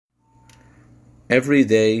Every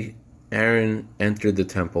day, Aaron entered the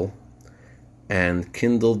temple and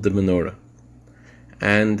kindled the menorah.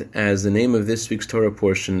 And as the name of this week's Torah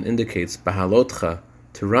portion indicates, Bahalotcha,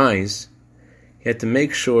 to rise, he had to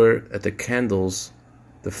make sure that the candles,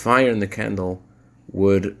 the fire in the candle,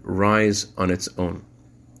 would rise on its own.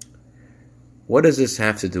 What does this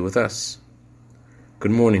have to do with us?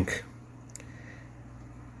 Good morning.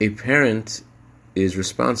 A parent is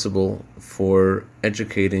responsible for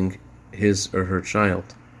educating his or her child.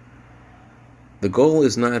 The goal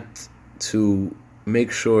is not to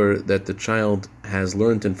make sure that the child has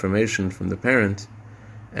learned information from the parent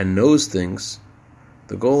and knows things.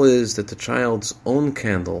 The goal is that the child's own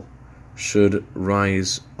candle should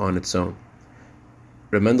rise on its own.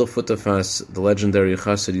 Reb Mendel Futafas, the legendary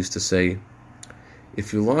chassid, used to say,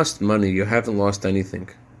 if you lost money, you haven't lost anything,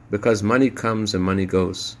 because money comes and money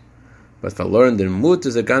goes. But verloren den Mut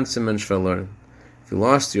is a ganze Mensch verloren. If you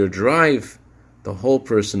lost your drive, the whole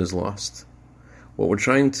person is lost. What we're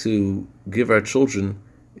trying to give our children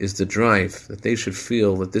is the drive, that they should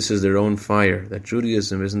feel that this is their own fire, that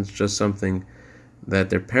Judaism isn't just something that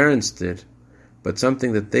their parents did, but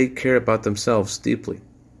something that they care about themselves deeply.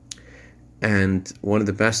 And one of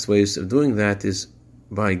the best ways of doing that is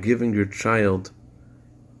by giving your child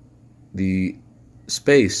the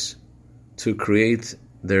space to create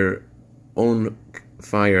their own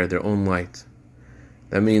fire, their own light.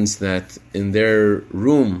 That means that in their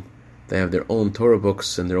room, they have their own Torah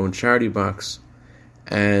books and their own charity box,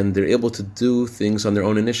 and they're able to do things on their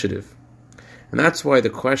own initiative. And that's why the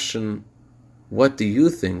question, what do you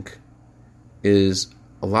think, is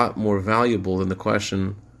a lot more valuable than the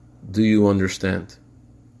question, do you understand?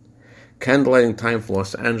 Candlelighting time for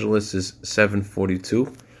Los Angeles is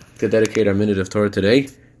 7:42. To dedicate our minute of Torah today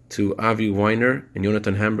to Avi Weiner and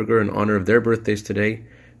Yonatan Hamburger in honor of their birthdays today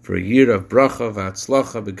for a year of bracha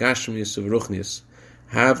v'atzlacha b'gashmius u'v'ruchnius.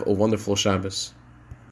 Have a wonderful Shabbos.